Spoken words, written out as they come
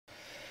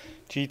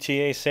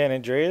GTA San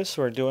Andreas.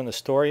 We're doing the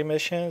story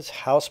missions,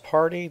 house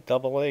party,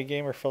 AA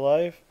gamer for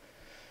life.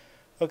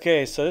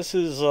 Okay, so this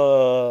is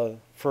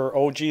for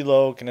OG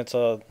Loke, and it's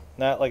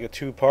not like a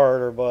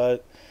two-parter,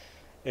 but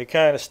it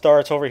kind of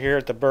starts over here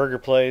at the burger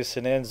place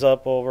and ends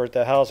up over at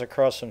the house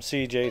across from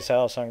CJ's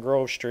house on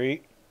Grove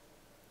Street.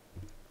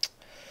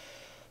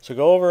 So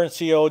go over and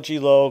see OG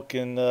Loke,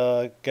 and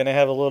gonna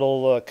have a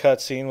little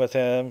cutscene with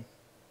him.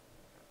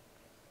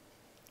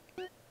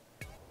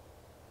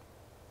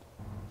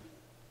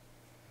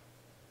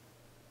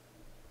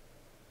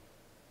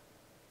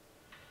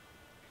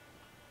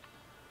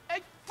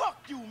 Hey, fuck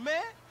you,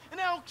 man!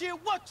 And I don't care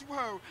what you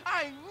heard.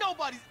 I ain't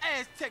nobody's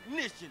ass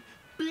technician,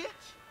 bitch!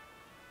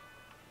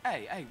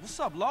 Hey, what's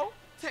up, Lo?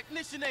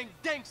 Technician ain't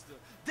gangster.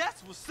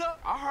 That's what's up.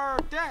 I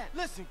heard that.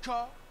 Listen,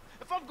 Carl.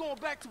 If I'm going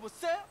back to a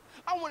cell,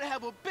 I want to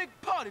have a big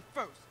party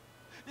first.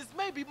 This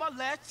may be my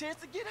last chance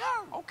to get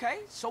her. Okay,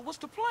 so what's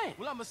the plan?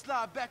 Well, I'm gonna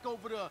slide back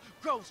over to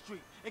Grove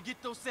Street and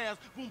get those sounds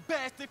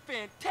bombastic,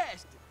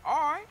 fantastic.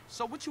 All right,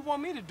 so what you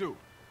want me to do?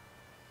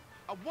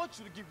 I want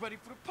you to get ready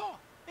for the party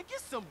and get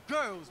some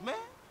girls, man.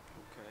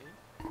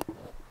 Okay.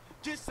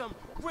 Get some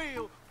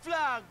real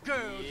fly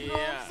girls, you know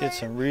what I'm saying? Get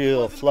some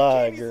real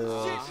fly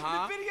girls. Shit from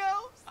the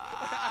videos.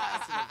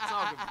 That's what I'm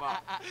talking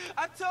about.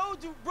 I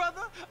told you,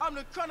 brother, I'm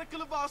the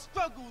chronicle of our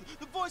struggles,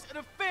 the voice of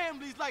the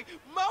families, like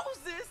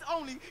Moses,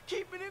 only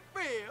keeping it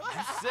real.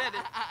 You said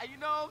it. You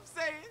know what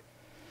I'm saying?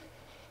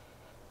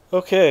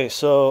 Okay,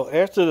 so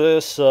after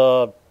this,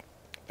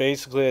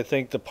 basically I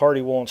think the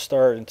party won't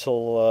start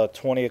until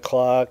 20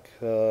 o'clock.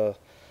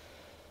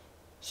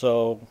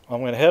 So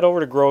I'm going to head over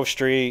to Grove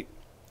Street.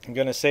 I'm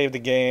going to save the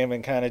game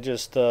and kind of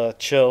just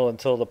chill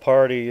until the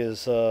party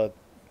is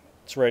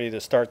it's ready to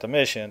start the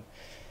mission.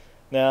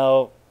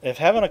 Now, if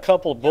having a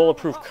couple of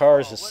bulletproof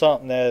cars is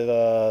something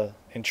that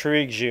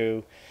intrigues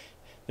you,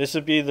 this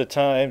would be the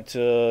time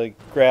to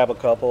grab a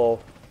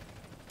couple.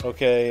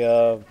 Okay,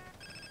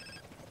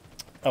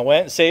 I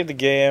went and saved the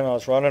game. I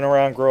was running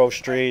around Grove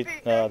Street.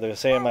 They were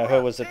saying my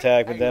hood was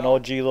attacked, but then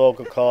OG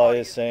Local call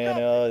is saying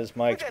his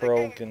mic's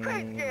broke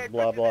and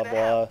blah, blah,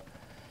 blah.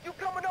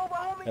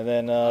 And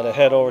then to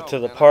head over to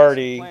the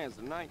party.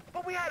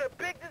 But we had a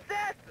big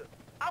disaster.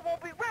 I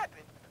won't be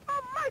rapping.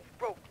 My mic's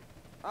broken.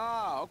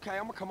 Ah, okay,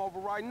 I'm gonna come over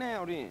right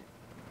now then.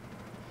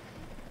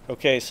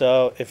 Okay,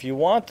 so if you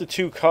want the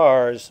two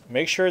cars,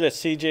 make sure that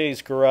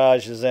CJ's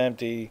garage is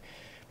empty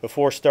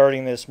before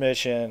starting this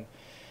mission.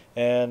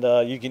 And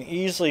you can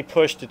easily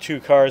push the two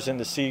cars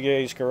into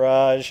CJ's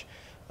garage.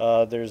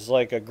 There's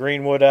like a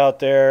Greenwood out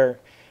there.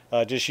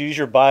 Just use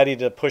your body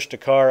to push the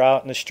car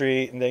out in the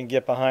street and then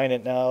get behind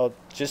it. Now,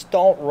 just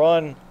don't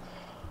run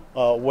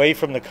away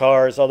from the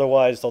cars,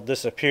 otherwise they'll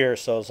disappear.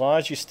 So as long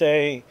as you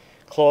stay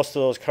close to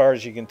those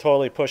cars, you can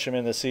totally push them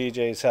into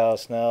CJ's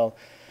house. Now,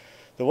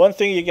 the one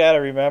thing you got to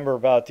remember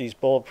about these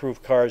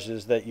bulletproof cars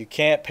is that you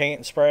can't paint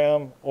and spray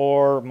them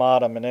or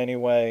mod them in any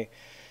way.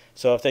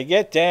 So if they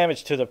get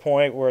damaged to the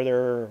point where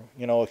they're,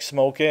 you know, like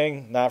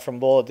smoking, not from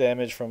bullet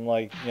damage, from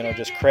like, you know,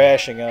 just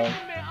crashing them,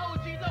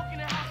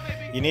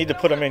 you need to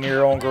put them in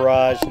your own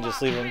garage and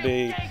just leave them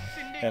be.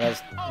 And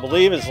I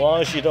believe as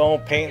long as you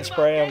don't paint and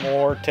spray them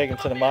or take them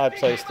to the mod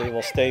place, they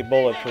will stay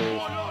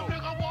bulletproof.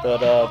 But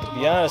to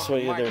be honest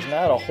with you, there's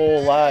not a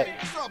whole lot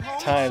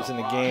of times in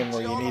the game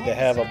where you need to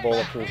have a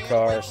bulletproof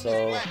car.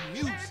 So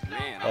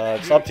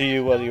it's up to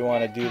you whether you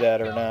want to do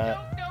that or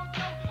not.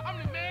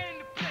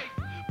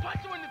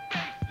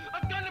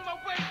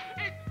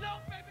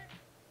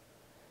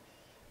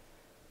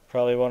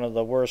 Probably one of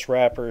the worst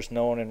rappers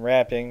known in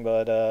rapping,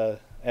 but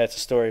that's a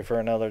story for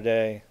another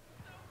day.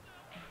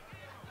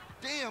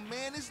 Damn,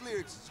 man, this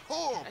lyrics is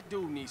horrible. That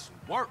dude needs some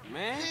work,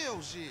 man.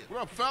 Hell shit.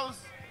 What up, fellas?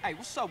 Hey,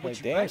 what's up with Like,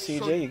 you, damn,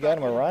 baby? CJ, you got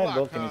him a rhyme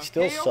book and he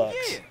still Hell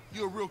sucks. yeah.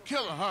 You a real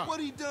killer, huh?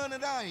 What he done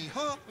that I ain't,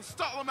 huh?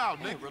 Stall him out,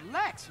 Hey, nigga.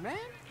 relax, man.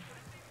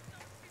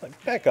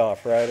 Like, back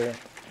off, Ryder.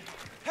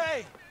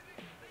 Hey,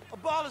 a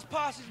baller's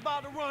posse's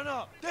about to run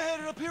up. They're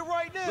headed up here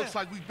right now. Looks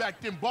like we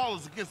backed them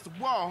ballers against the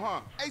wall,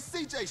 huh? Hey,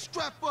 CJ,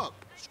 strap up.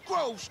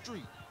 Grove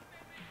Street.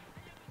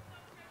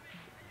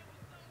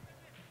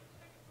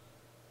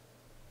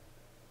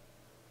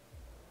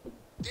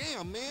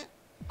 Damn, man.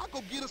 I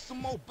go get us some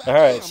more back.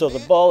 Alright, so the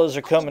ballers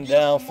are coming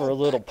down for a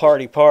little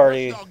party,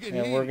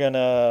 and we're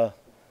gonna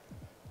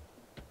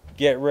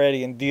get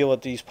ready and deal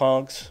with these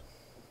punks.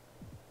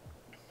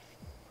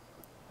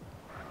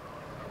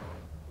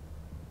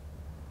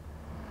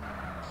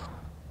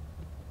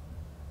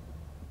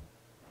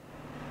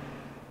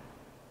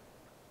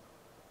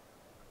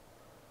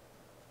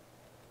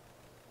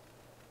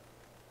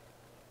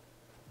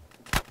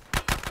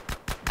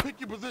 Pick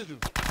your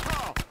positions.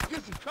 Carl,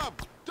 get some cover.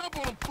 Dump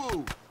on them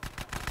fools.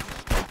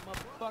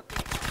 Motherfucker.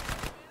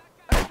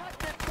 Attack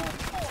that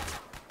fool.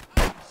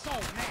 So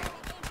now.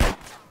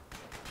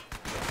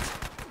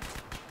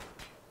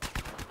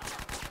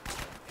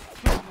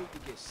 We need to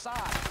get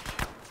side.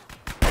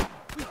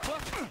 We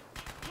busted.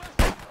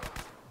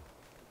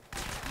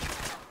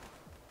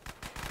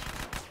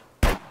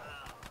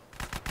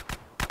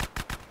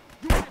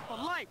 You in it for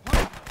life,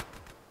 huh?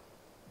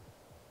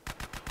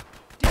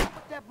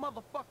 that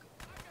motherfucker.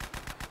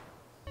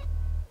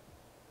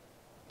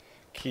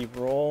 Keep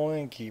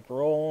rolling, keep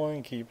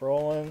rolling, keep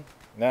rolling.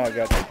 Now I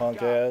got the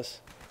punk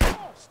ass. Come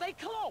on, stay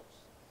close.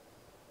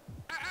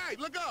 Hey,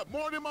 look up.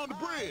 More of them on the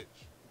bridge.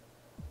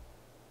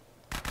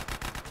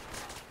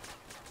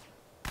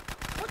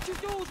 What you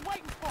dudes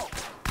waiting for?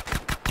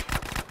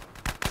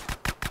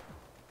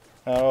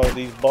 Oh,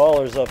 these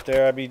ballers up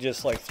there, I'd be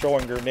just like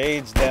throwing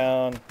grenades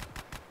down,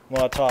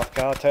 Molotov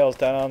cocktails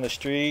down on the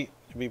street.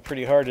 It'd be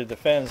pretty hard to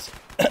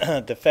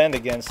defend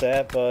against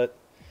that, but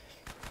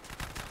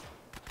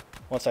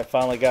once I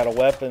finally got a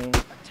weapon,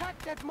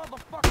 Attack that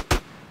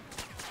motherfucker.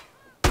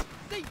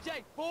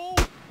 CJ, fool.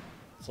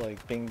 it's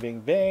like bing,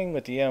 bing, bing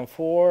with the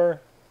M4.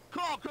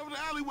 Carl, cover the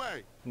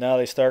alleyway. Now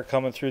they start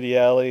coming through the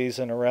alleys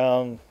and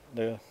around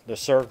the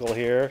circle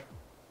here.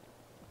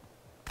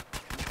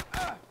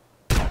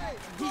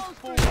 He's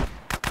fool.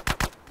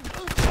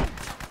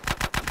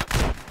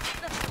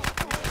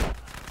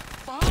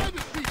 Behind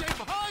us, CJ,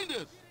 behind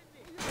us.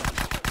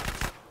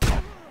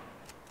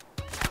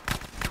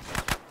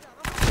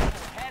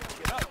 Had to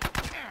get up.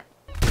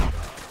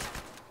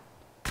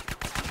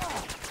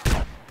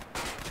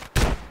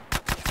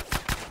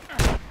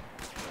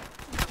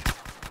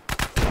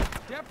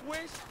 Death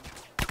wish?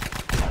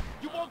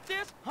 You want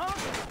this, huh?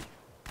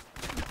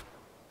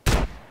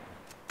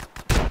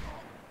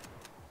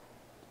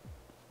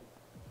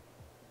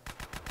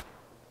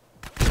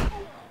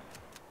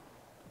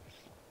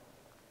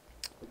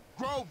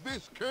 Grove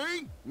this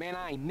king. Man,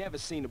 I ain't never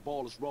seen the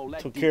ballers roll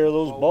that Took deep care of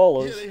those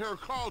before. Yeah, ballers. they heard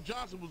Carl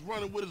Johnson was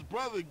running with his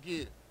brother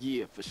again.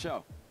 Yeah, for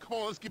sure. Come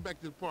on, let's get back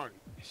to the party.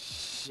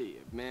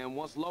 Shit, man,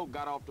 once Lowe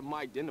got off the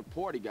mic, then the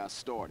party got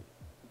started.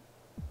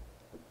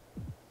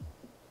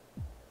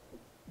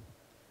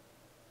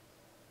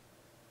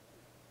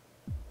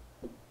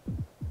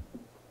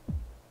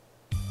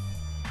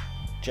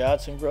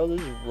 Johnson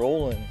Brothers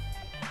rolling.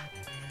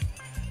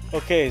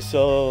 Okay,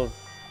 so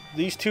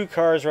these two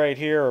cars right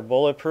here are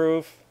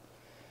bulletproof.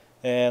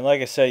 And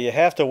like I said, you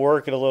have to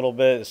work it a little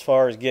bit as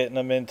far as getting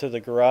them into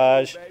the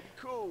garage. Baby,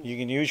 cool. You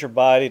can use your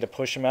body to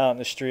push them out in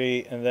the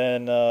street and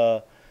then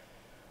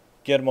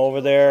get them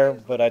over there.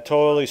 But I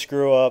totally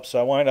screw up, so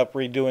I wind up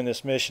redoing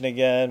this mission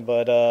again.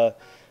 But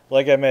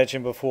like I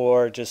mentioned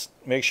before, just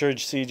make sure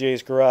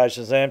CJ's garage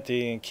is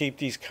empty and keep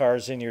these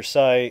cars in your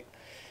sight.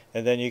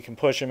 And then you can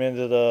push them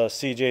into the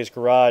CJ's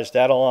garage.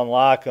 That'll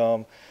unlock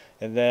them.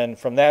 And then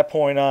from that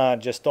point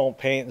on, just don't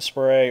paint and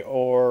spray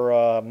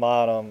or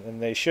mod them.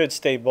 And they should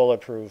stay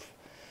bulletproof.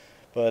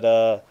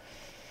 But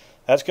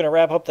that's going to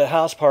wrap up the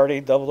house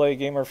party, AA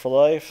Gamer for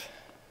Life.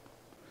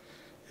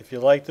 If you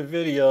like the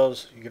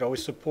videos, you can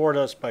always support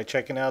us by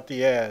checking out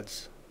the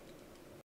ads.